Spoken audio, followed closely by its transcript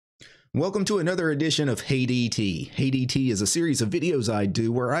Welcome to another edition of Hey DT. Hey DT is a series of videos I do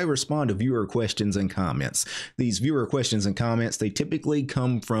where I respond to viewer questions and comments. These viewer questions and comments, they typically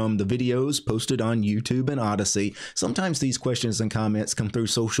come from the videos posted on YouTube and Odyssey. Sometimes these questions and comments come through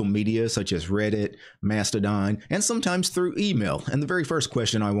social media such as Reddit, Mastodon, and sometimes through email. And the very first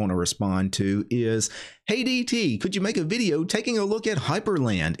question I want to respond to is, hey DT, could you make a video taking a look at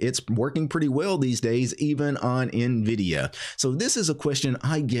hyprland? It's working pretty well these days, even on NVIDIA. So this is a question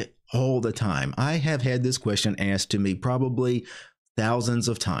I get all the time. I have had this question asked to me probably thousands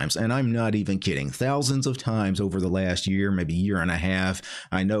of times, and I'm not even kidding. Thousands of times over the last year, maybe year and a half.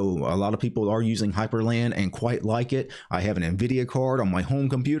 I know a lot of people are using hyprland and quite like it. I have an NVIDIA card on my home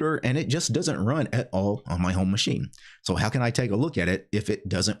computer and it just doesn't run at all on my home machine. So how can I take a look at it if it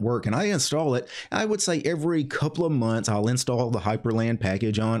doesn't work? And I install it, I would say every couple of months, I'll install the hyprland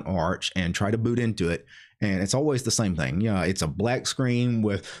package on Arch and try to boot into it. And it's always the same thing. Yeah, it's a black screen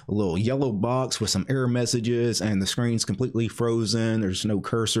with a little yellow box with some error messages, and the screen's completely frozen. There's no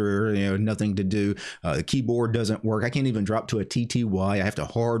cursor, nothing to do. The keyboard doesn't work. I can't even drop to a TTY. I have to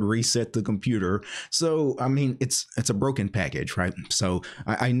hard reset the computer. So, I mean, it's a broken package, right? So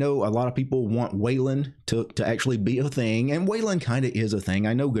I know a lot of people want Wayland to actually be a thing, and Wayland kind of is a thing.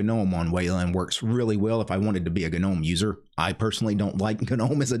 I know GNOME on Wayland works really well if I wanted to be a GNOME user. I personally don't like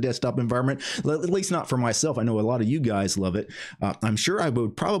GNOME as a desktop environment, at least not for myself. I know a lot of you guys love it. I'm sure I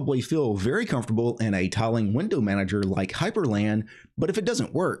would probably feel very comfortable in a tiling window manager like hyprland, but if it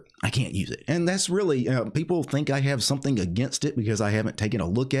doesn't work, I can't use it. And that's really, people think I have something against it because I haven't taken a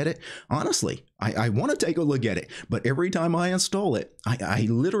look at it. Honestly, I want to take a look at it, but every time I install it, I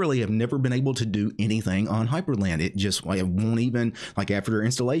literally have never been able to do anything on hyprland. It just, it won't even, like after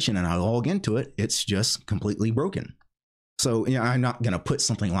installation and I log into it, it's just completely broken. So, I'm not going to put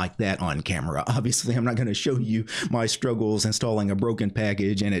something like that on camera. Obviously, I'm not going to show you my struggles installing a broken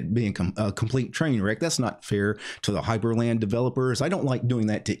package and it being a complete train wreck. That's not fair to the hyprland developers. I don't like doing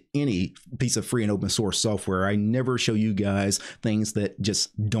that to any piece of free and open source software. I never show you guys things that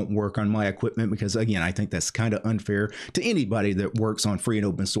just don't work on my equipment because, again, I think that's kind of unfair to anybody that works on free and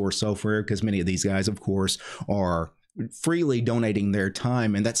open source software because many of these guys, of course, are freely donating their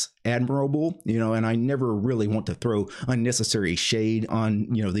time, and that's admirable, and I never really want to throw unnecessary shade on,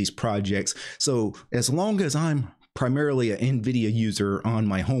 these projects. So as long as I'm primarily an NVIDIA user on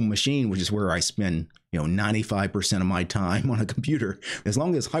my home machine, which is where I spend 95% of my time on a computer, as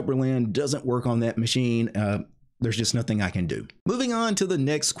long as hyprland doesn't work on that machine, there's just nothing I can do. Moving on to the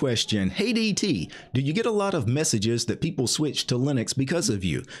next question. Hey DT, do you get a lot of messages that people switch to Linux because of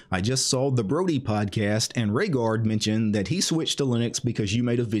you? I just saw the Brodie Podcast and Raiguard mention that he switched to Linux because you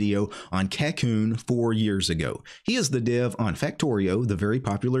made a video on Cocoon 4 years ago. He is the dev on Factorio, the very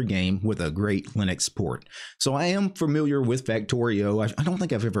popular game with a great Linux port. So I am familiar with Factorio. I don't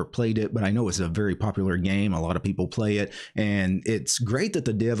think I've ever played it, but I know it's a very popular game. A lot of people play it, and it's great that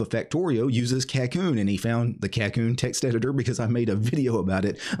the dev of Factorio uses Cocoon, and he found the Cocoon text editor because I made a video about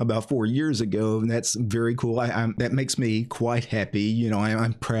it about 4 years ago, and that's very cool. That makes me quite happy.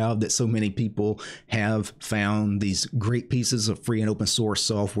 I'm proud that so many people have found these great pieces of free and open source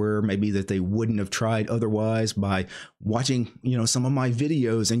software, maybe that they wouldn't have tried otherwise by watching, some of my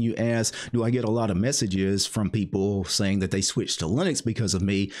videos. And you ask, do I get a lot of messages from people saying that they switched to Linux because of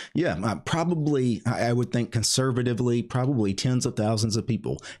me? Yeah, probably, I would think conservatively, probably tens of thousands of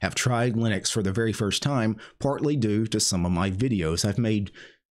people have tried Linux for the very first time, partly due to some of my videos. I've made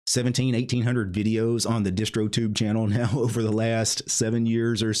 1,800 videos on the DistroTube channel now over the last 7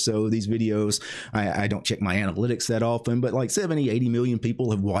 years or so. These videos, I don't check my analytics that often, but like 70, 80 million people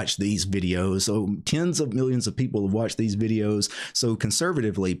have watched these videos. So tens of millions of people have watched these videos. So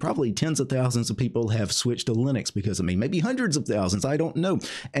conservatively, probably tens of thousands of people have switched to Linux because of me. Maybe hundreds of thousands, I don't know.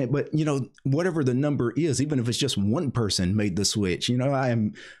 But whatever the number is, even if it's just one person made the switch,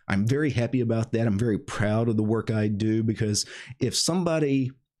 I'm very happy about that. I'm very proud of the work I do, because if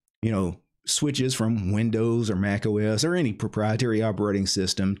somebody switches from Windows or Mac OS or any proprietary operating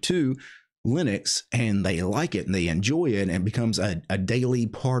system to Linux and they like it and they enjoy it and it becomes a daily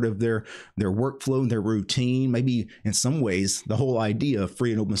part of their workflow and their routine, maybe in some ways the whole idea of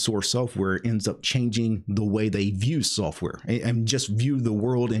free and open source software ends up changing the way they view software and just view the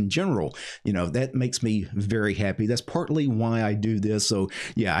world in general. That makes me very happy. That's partly why I do this. So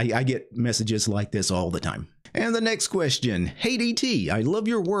yeah, I get messages like this all the time. And the next question, hey DT, I love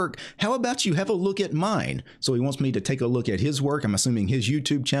your work. How about you have a look at mine? So he wants me to take a look at his work. I'm assuming his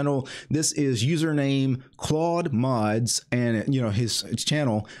YouTube channel. This is username Claude Mods, and his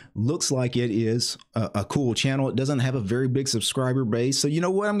channel looks like it is a cool channel. It doesn't have a very big subscriber base. So you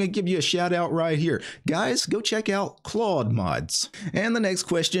know what? I'm going to give you a shout out right here. Guys, go check out Claude Mods. And the next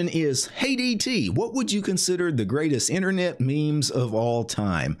question is, hey DT, what would you consider the greatest internet memes of all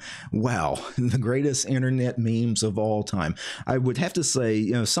time? Wow, the greatest internet memes of all time. I would have to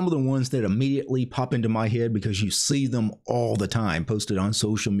say, some of the ones that immediately pop into my head because you see them all the time posted on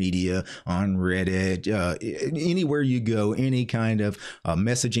social media, on Reddit, anywhere you go, any kind of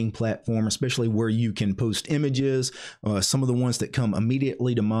messaging platform, especially where you can post images. Some of the ones that come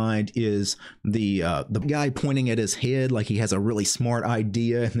immediately to mind is the guy pointing at his head like he has a really smart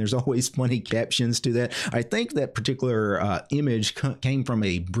idea, and there's always funny captions to that. I think that particular image came from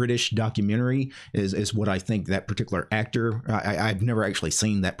a British documentary, is what I think that particular actor. I've never actually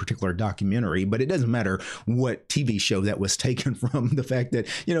seen that particular documentary, but it doesn't matter what TV show that was taken from. The fact that,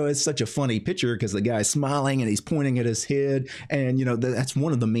 it's such a funny picture because the guy's smiling and he's pointing at his head. And, that's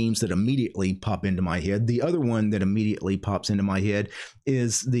one of the memes that immediately pop into my head. The other one that immediately pops into my head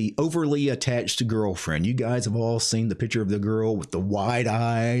is the overly attached girlfriend. You guys have all seen the picture of the girl with the wide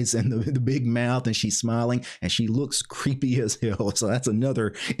eyes and the big mouth, and she's smiling and she looks creepy as hell. So that's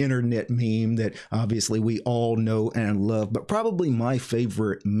another internet meme that obviously we all know and love. But probably my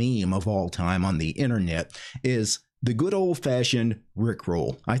favorite meme of all time on the internet is the good old-fashioned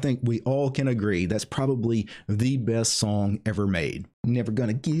Rickroll. I think we all can agree that's probably the best song ever made. Never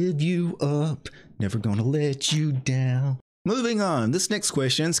gonna give you up, never gonna let you down. Moving on, this next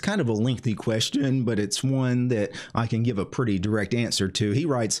question is kind of a lengthy question, but it's one that I can give a pretty direct answer to. He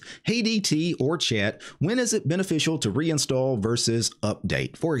writes, hey DT or chat, when is it beneficial to reinstall versus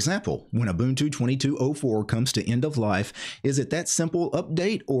update? For example, when Ubuntu 22.04 comes to end of life, is it that simple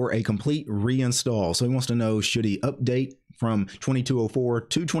update or a complete reinstall? So he wants to know, should he update from 22.04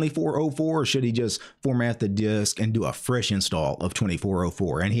 to 24.04, or should he just format the disk and do a fresh install of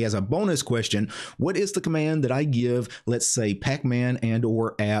 24.04? And he has a bonus question. What is the command that I give, let's say Pacman and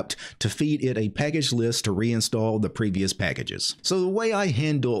or apt, to feed it a package list to reinstall the previous packages? So the way I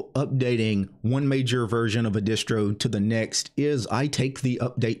handle updating one major version of a distro to the next is I take the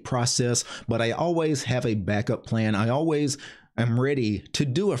update process, but I always have a backup plan. I always I'm ready to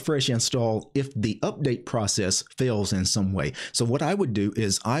do a fresh install if the update process fails in some way. So what I would do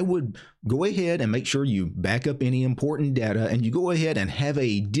is I would go ahead and make sure you back up any important data, and you go ahead and have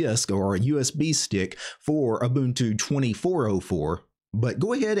a disk or a USB stick for Ubuntu 24.04. But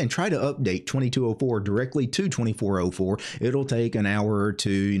go ahead and try to update 22.04 directly to 24.04. It'll take an hour or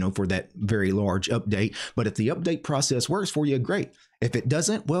two, for that very large update. But if the update process works for you, great. If it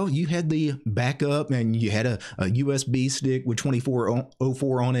doesn't, well, you had the backup and you had a USB stick with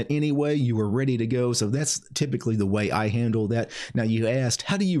 24.04 on it anyway. You were ready to go. So that's typically the way I handle that. Now, you asked,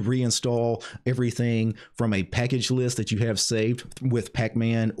 how do you reinstall everything from a package list that you have saved with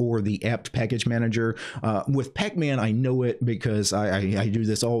Pacman or the apt package manager? With Pacman, I know it because I do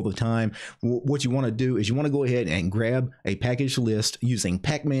this all the time. What you want to do is you want to go ahead and grab a package list using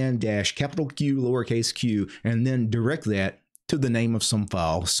Pacman -Q lowercase q, and then direct that to the name of some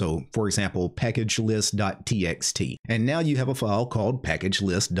file. So for example, packagelist.txt. And now you have a file called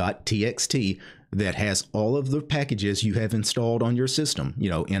packagelist.txt that has all of the packages you have installed on your system,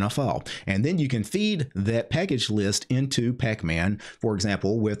 in a file. And then you can feed that package list into Pacman, for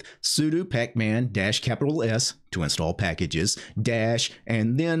example, with sudo pacman -S to install packages,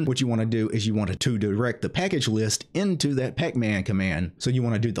 and then what you want to do is you want to direct the package list into that Pacman command. So you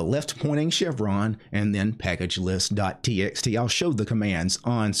want to do the left pointing chevron and then packagelist.txt. I'll show the commands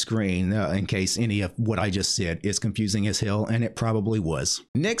on screen in case any of what I just said is confusing as hell, and it probably was.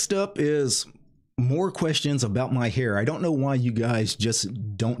 Next up is more questions about my hair. I don't know why you guys just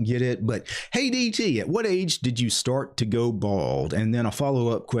don't get it, but hey DT, at what age did you start to go bald? And then a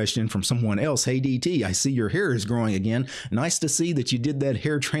follow-up question from someone else. Hey DT, I see your hair is growing again. Nice to see that you did that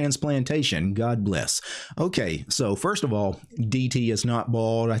hair transplantation. God bless. Okay, so first of all, DT is not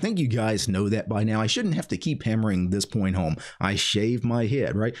bald. I think you guys know that by now. I shouldn't have to keep hammering this point home. I shave my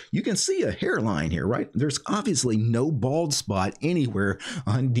head, right? You can see a hairline here, right? There's obviously no bald spot anywhere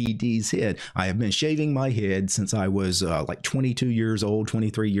on DT's head. I have been shaving my head since I was like 22 years old,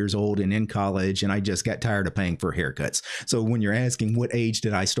 23 years old, and in college, and I just got tired of paying for haircuts. So when you're asking what age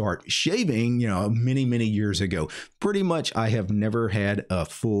did I start shaving, many years ago, pretty much I have never had a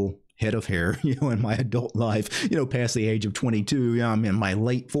full head of hair, in my adult life, past the age of 22. I'm in my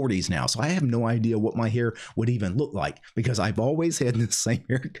late 40s now. So I have no idea what my hair would even look like because I've always had the same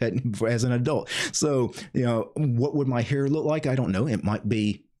haircut as an adult. So, what would my hair look like? I don't know. It might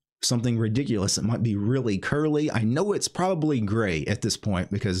be something ridiculous. It might be really curly. I know it's probably gray at this point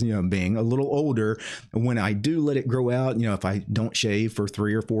because, being a little older, when I do let it grow out, if I don't shave for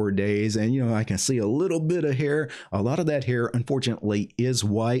 3 or 4 days and, I can see a little bit of hair, a lot of that hair, unfortunately, is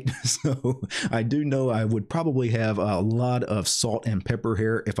white. So I do know I would probably have a lot of salt and pepper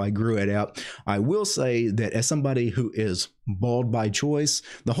hair if I grew it out. I will say that as somebody who is bald by choice,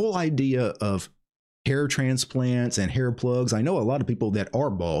 the whole idea of hair transplants and hair plugs. I know a lot of people that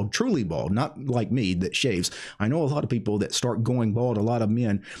are bald, truly bald, not like me that shaves. I know a lot of people that start going bald. A lot of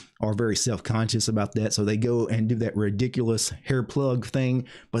men are very self-conscious about that. So they go and do that ridiculous hair plug thing,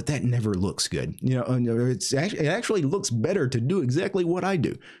 but that never looks good. It actually looks better to do exactly what I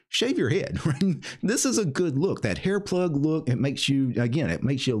do. Shave your head, right? This is a good look. That hair plug look, it makes you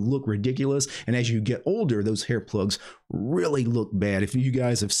look ridiculous. And as you get older, those hair plugs really look bad. If you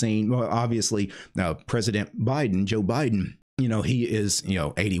guys have seen, well, obviously, President Biden, Joe Biden, he is,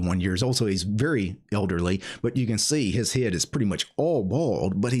 81 years old, so he's very elderly, but you can see his head is pretty much all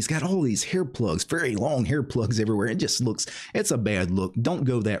bald, but he's got all these hair plugs, very long hair plugs everywhere. It just it's a bad look. Don't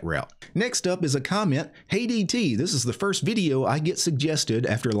go that route. Next up is a comment. Hey DT, this is the first video I get suggested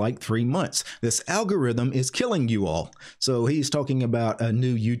after like 3 months. This algorithm is killing you all. So he's talking about a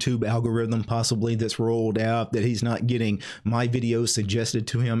new YouTube algorithm possibly that's rolled out, that he's not getting my videos suggested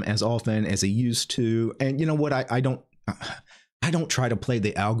to him as often as he used to. And you know what? I don't try to play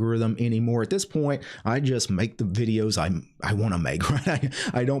the algorithm anymore. At this point, I just make the videos I want to make, right?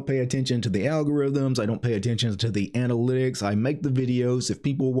 I don't pay attention to the algorithms. I don't pay attention to the analytics. I make the videos. If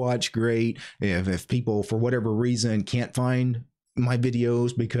people watch, great. If people, for whatever reason, can't find my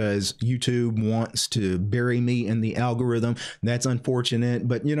videos because YouTube wants to bury me in the algorithm, that's unfortunate,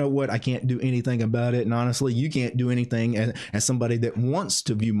 but you know what? I can't do anything about it. And honestly, you can't do anything as somebody that wants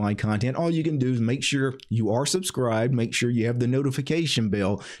to view my content. All you can do is make sure you are subscribed, make sure you have the notification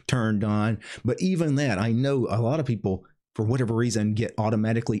bell turned on. But even that, I know a lot of people, for whatever reason, get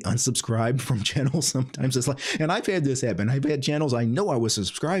automatically unsubscribed from channels. Sometimes it's like, and I've had this happen. I've had channels I know I was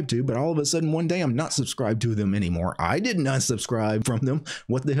subscribed to, but all of a sudden one day I'm not subscribed to them anymore. I didn't unsubscribe from them.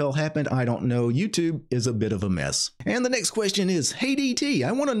 What the hell happened? I don't know. YouTube is a bit of a mess. And the next question is, hey DT,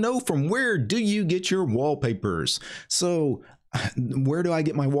 I want to know, from where do you get your wallpapers? So where do I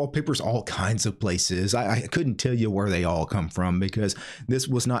get my wallpapers? All kinds of places. I couldn't tell you where they all come from because this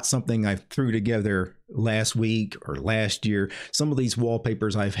was not something I threw together last week or last year. Some of these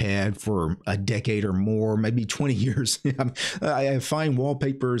wallpapers I've had for a decade or more, maybe 20 years. I find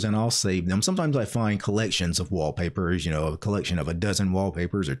wallpapers and I'll save them. Sometimes I find collections of wallpapers, a collection of a dozen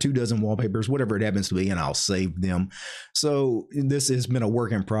wallpapers or 24 wallpapers, whatever it happens to be, and I'll save them. So this has been a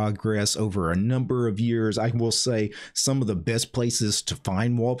work in progress over a number of years. I will say some of the best places to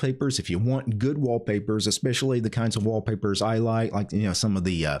find wallpapers, if you want good wallpapers, especially the kinds of wallpapers I like some of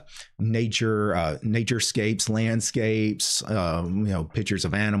the naturescapes, landscapes, pictures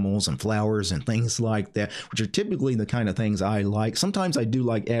of animals and flowers and things like that, which are typically the kind of things I like. Sometimes I do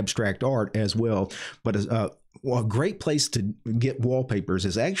like abstract art as well, but a great place to get wallpapers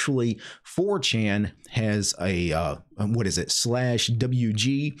is actually 4chan has a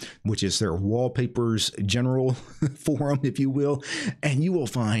 /WG, which is their wallpapers general forum, if you will, and you will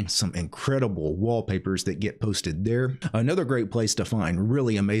find some incredible wallpapers that get posted there. Another great place to find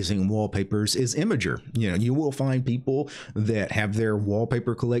really amazing wallpapers is Imager. You will find people that have their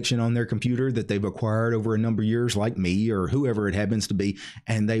wallpaper collection on their computer that they've acquired over a number of years, like me or whoever it happens to be,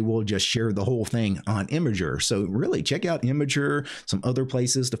 and they will just share the whole thing on Imager. So really check out Imager, some other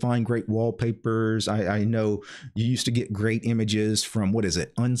places to find great wallpapers. I know you used to get great images from,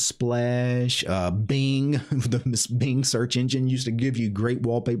 Unsplash, Bing, the Bing search engine used to give you great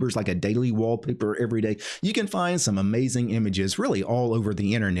wallpapers, like a daily wallpaper every day. You can find some amazing images really all over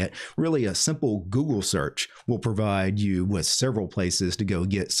the internet. Really, a simple Google search will provide you with several places to go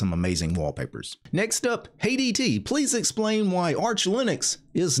get some amazing wallpapers. Next up, hey DT, please explain why Arch Linux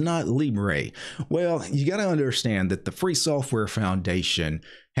is not Libre. Well, you got to understand that the Free Software Foundation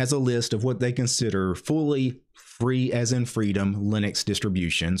has a list of what they consider fully free as in freedom Linux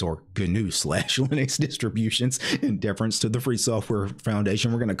distributions, or GNU/Linux distributions, in deference to the Free Software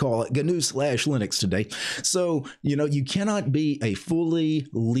Foundation. We're going to call it GNU/Linux today. So, you cannot be a fully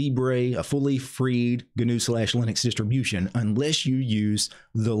libre, a fully freed GNU/Linux distribution unless you use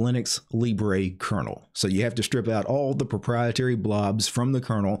the Linux Libre kernel. So you have to strip out all the proprietary blobs from the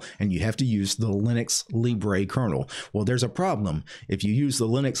kernel, and you have to use the Linux Libre kernel. Well, there's a problem. If you use the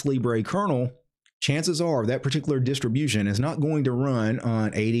Linux Libre kernel, chances are that particular distribution is not going to run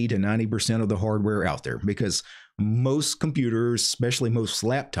on 80 to 90% of the hardware out there, because most computers, especially most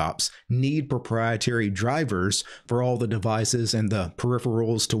laptops, need proprietary drivers for all the devices and the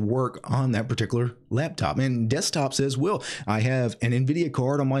peripherals to work on that particular laptop, and desktops as well. I have an NVIDIA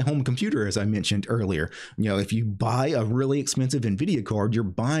card on my home computer, as I mentioned earlier. If you buy a really expensive NVIDIA card, you're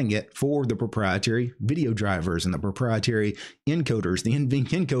buying it for the proprietary video drivers and the proprietary encoders, the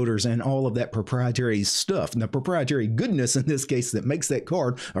NVENC encoders, and all of that proprietary stuff, and the proprietary goodness in this case that makes that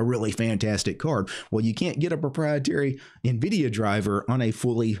card a really fantastic card. Well, you can't get a proprietary NVIDIA driver on a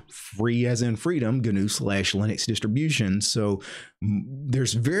fully free as in freedom GNU/Linux distribution. So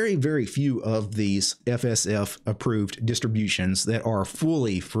there's very, very few of these FSF approved distributions that are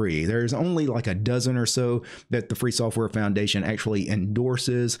fully free. There's only like a dozen or so that the Free Software Foundation actually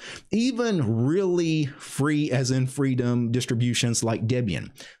endorses. Even really free as in freedom distributions like Debian.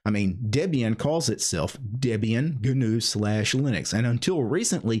 I mean, Debian calls itself Debian GNU/Linux. And until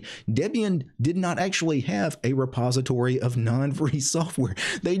recently, Debian did not actually have a repository of non-free software.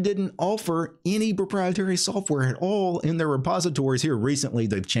 They didn't offer any proprietary software at all in their repositories. Here recently,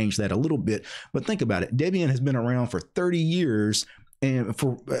 they've changed that a little bit, but think about it. Debian has been around for 30 years, and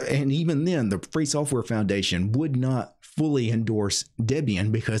even then, the Free Software Foundation would not fully endorse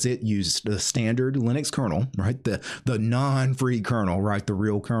Debian because it used the standard Linux kernel, right? The non-free kernel, right? The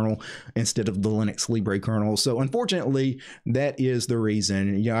real kernel, instead of the Linux Libre kernel. So unfortunately, that is the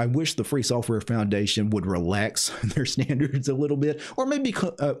reason. I wish the Free Software Foundation would relax their standards a little bit, or maybe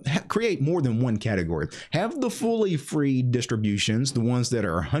create more than one category. Have the fully free distributions, the ones that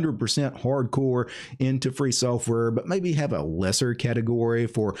are 100% hardcore into free software, but maybe have a lesser category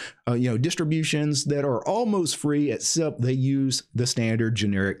for distributions that are almost free, except they use the standard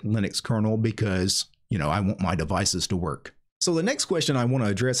generic Linux kernel because, I want my devices to work. So the next question I want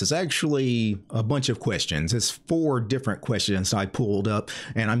to address is actually a bunch of questions. It's 4 different questions I pulled up,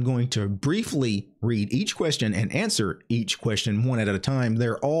 and I'm going to briefly read each question and answer each question one at a time.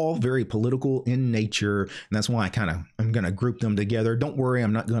 They're all very political in nature, and that's why I'm going to group them together. Don't worry,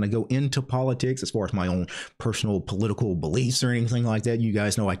 I'm not going to go into politics as far as my own personal political beliefs or anything like that. You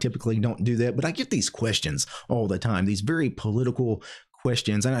guys know I typically don't do that, but I get these questions all the time, these very political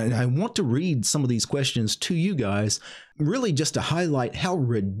questions, and I want to read some of these questions to you guys, really just to highlight how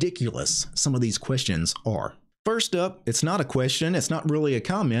ridiculous some of these questions are. First up, it's not a question, it's not really a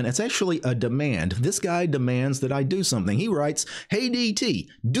comment, it's actually a demand. This guy demands that I do something. He writes, "Hey DT,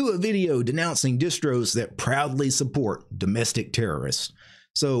 do a video denouncing distros that proudly support domestic terrorists."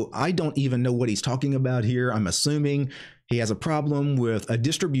 So I don't even know what he's talking about here. I'm assuming he has a problem with a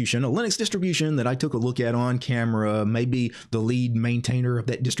distribution, a Linux distribution that I took a look at on camera. Maybe the lead maintainer of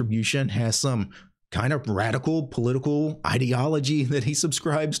that distribution has some kind of radical political ideology that he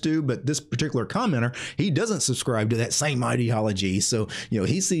subscribes to, but this particular commenter, he doesn't subscribe to that same ideology. So,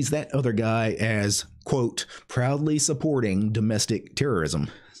 he sees that other guy as, quote, proudly supporting domestic terrorism.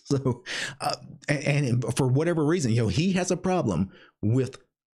 So, and for whatever reason, he has a problem with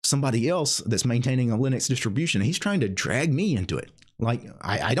somebody else that's maintaining a Linux distribution. He's trying to drag me into it. Like,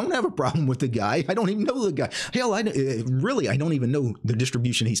 I don't have a problem with the guy. I don't even know the guy. Hell, I don't even know the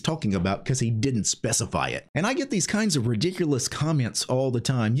distribution he's talking about because he didn't specify it. And I get these kinds of ridiculous comments all the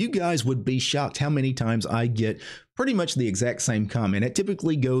time. You guys would be shocked how many times I get pretty much the exact same comment. It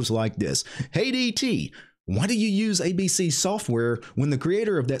typically goes like this. "Hey DT, why do you use ABC software when the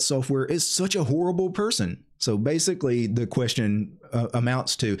creator of that software is such a horrible person?" So basically the question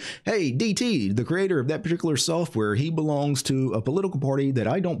amounts to, hey, DT, the creator of that particular software, he belongs to a political party that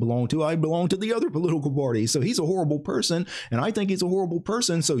I don't belong to. I belong to the other political party. So he's a horrible person, and I think he's a horrible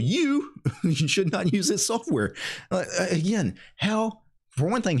person. So you should not use his software. Again, for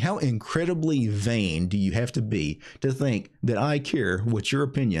one thing, how incredibly vain do you have to be to think that I care what your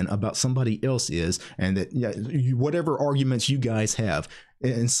opinion about somebody else is, and that whatever arguments you guys have,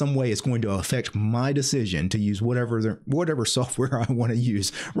 in some way it's going to affect my decision to use whatever software I want to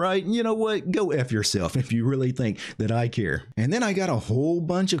use, right? You know what? Go F yourself if you really think that I care. And then I got a whole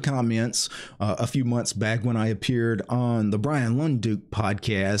bunch of comments a few months back when I appeared on the Lunduke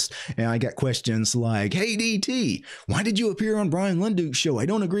podcast, and I got questions like, "Hey DT, why did you appear on Lunduke's show? I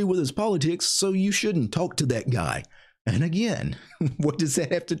don't agree with his politics, so you shouldn't talk to that guy." And again, what does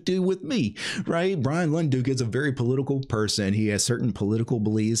that have to do with me, right? Lunduke is a very political person. He has certain political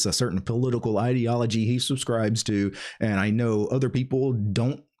beliefs, a certain political ideology he subscribes to. And I know other people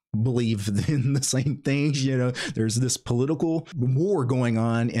don't believe in the same things. You know, there's this political war going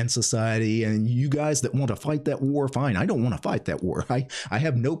on in society, and you guys that want to fight that war, fine. I don't want to fight that war. I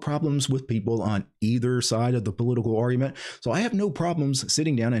have no problems with people on either side of the political argument. So I have no problems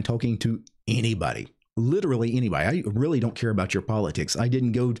sitting down and talking to anybody. Literally anybody. I really don't care about your politics. I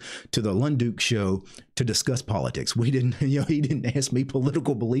didn't go to the Lunduke show to discuss politics. He didn't ask me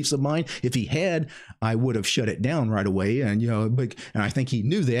political beliefs of mine. If he had, I would have shut it down right away. And, and I think he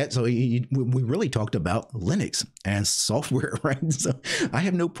knew that. So we really talked about Linux and software, right? So I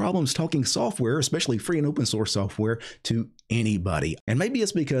have no problems talking software, especially free and open source software, to anybody. And maybe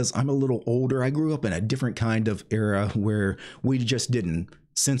it's because I'm a little older. I grew up in a different kind of era where we just didn't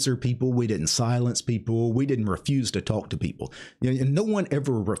censor people. We didn't silence people. We didn't refuse to talk to people. And no one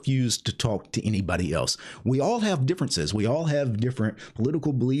ever refused to talk to anybody else. We all have differences. We all have different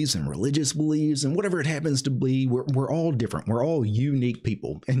political beliefs and religious beliefs and whatever it happens to be. We're all different. We're all unique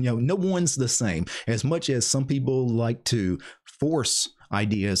people. And no one's the same. As much as some people like to force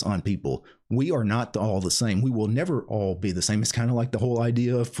ideas on people, we are not all the same. We will never all be the same. It's kind of like the whole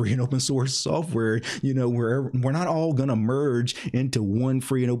idea of free and open source software. We're not all going to merge into one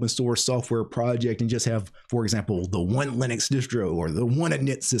free and open source software project and just have, for example, the one Linux distro or the one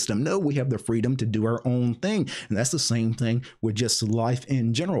init system. No, we have the freedom to do our own thing. And that's the same thing with just life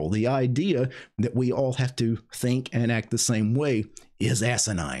in general. The idea that we all have to think and act the same way is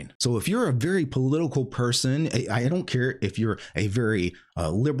asinine. So if you're a very political person, I don't care if you're a very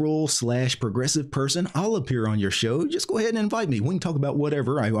liberal / progressive person, I'll appear on your show. Just go ahead and invite me. We can talk about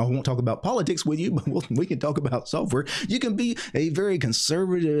whatever. I won't talk about politics with you, but we can talk about software. You can be a very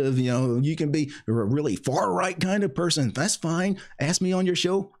conservative, you can be a really far right kind of person. That's fine. Ask me on your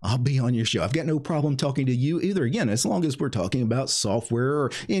show. I'll be on your show. I've got no problem talking to you either. Again, as long as we're talking about software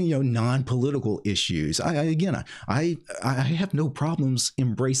or non-political issues. I have no problems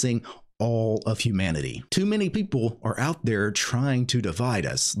embracing all of humanity. Too many people are out there trying to divide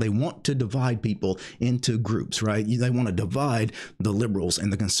us. They want to divide people into groups, right? They want to divide the liberals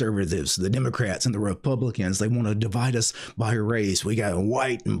and the conservatives, the Democrats and the Republicans. They want to divide us by race. We got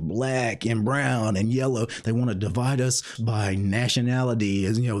white and black and brown and yellow. They want to divide us by nationality,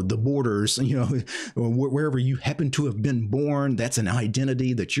 the borders, wherever you happen to have been born. That's an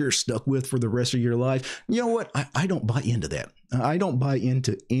identity that you're stuck with for the rest of your life. You know what? I don't buy into that. I don't buy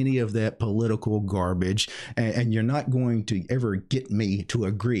into any of that political garbage, and you're not going to ever get me to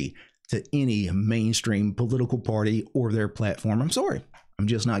agree to any mainstream political party or their platform. I'm sorry. I'm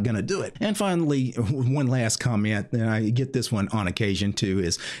just not going to do it. And finally, one last comment, and I get this one on occasion too,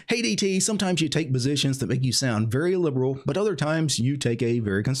 is, "Hey DT, sometimes you take positions that make you sound very liberal, but other times you take a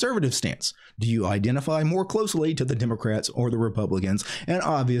very conservative stance. Do you identify more closely to the Democrats or the Republicans?" And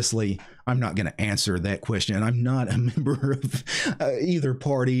obviously, I'm not going to answer that question. I'm not a member of either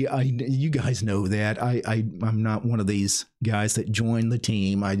party. You guys know that. I'm not one of these guys that join the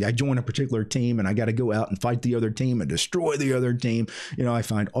team. I join a particular team and I got to go out and fight the other team and destroy the other team. I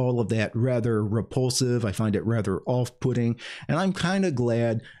find all of that rather repulsive. I find it rather off-putting. And I'm kind of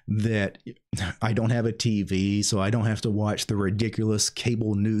glad that I don't have a TV, so I don't have to watch the ridiculous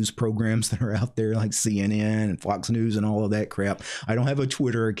cable news programs that are out there like CNN and Fox News and all of that crap. I don't have a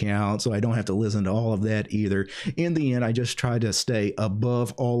Twitter account, so I don't have to listen to all of that either. In the end, I just try to stay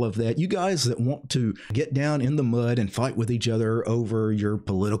above all of that. You guys that want to get down in the mud and fight with each other over your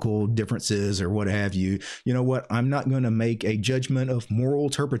political differences or what have you, you know what? I'm not going to make a judgment of moral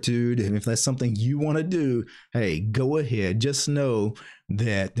turpitude. And if that's something you want to do, hey, go ahead. Just know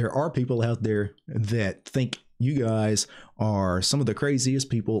that there are people out there that think you guys are some of the craziest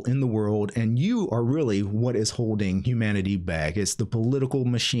people in the world, and you are really what is holding humanity back. It's the political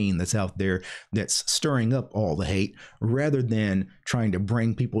machine that's out there that's stirring up all the hate rather than trying to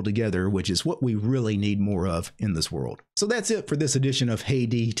bring people together, which is what we really need more of in this world. So that's it for this edition of Hey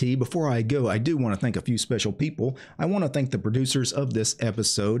DT. Before I go, I do want to thank a few special people. I want to thank the producers of this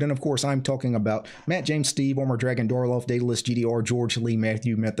episode, and of course I'm talking about Matt, James, Steve, Ormer, Dragon, Dorloff, Daedalus, GDR, George, Lee,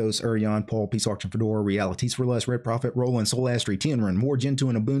 Matthew, Methos, Arion, Paul, Peace, Arch, and Fedora, Realities for Less, Red Prophet, Roland, Solastri, Tianren, More, Gentoo,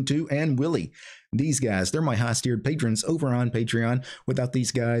 and Ubuntu, and Willie. These guys, they're my high-tiered patrons over on Patreon. Without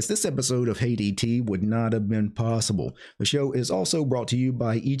these guys, this episode of Hey DT would not have been possible. The show is also brought to you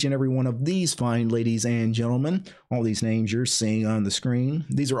by each and every one of these fine ladies and gentlemen. All these names you're seeing on the screen.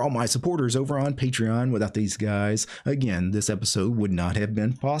 These are all my supporters over on Patreon. Without these guys, again, this episode would not have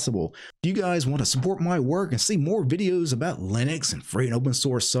been possible. Do you guys want to support my work and see more videos about Linux and free and open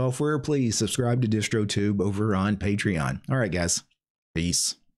source software? Please subscribe to DistroTube over on Patreon. All right, guys.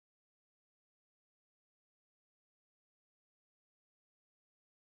 Peace.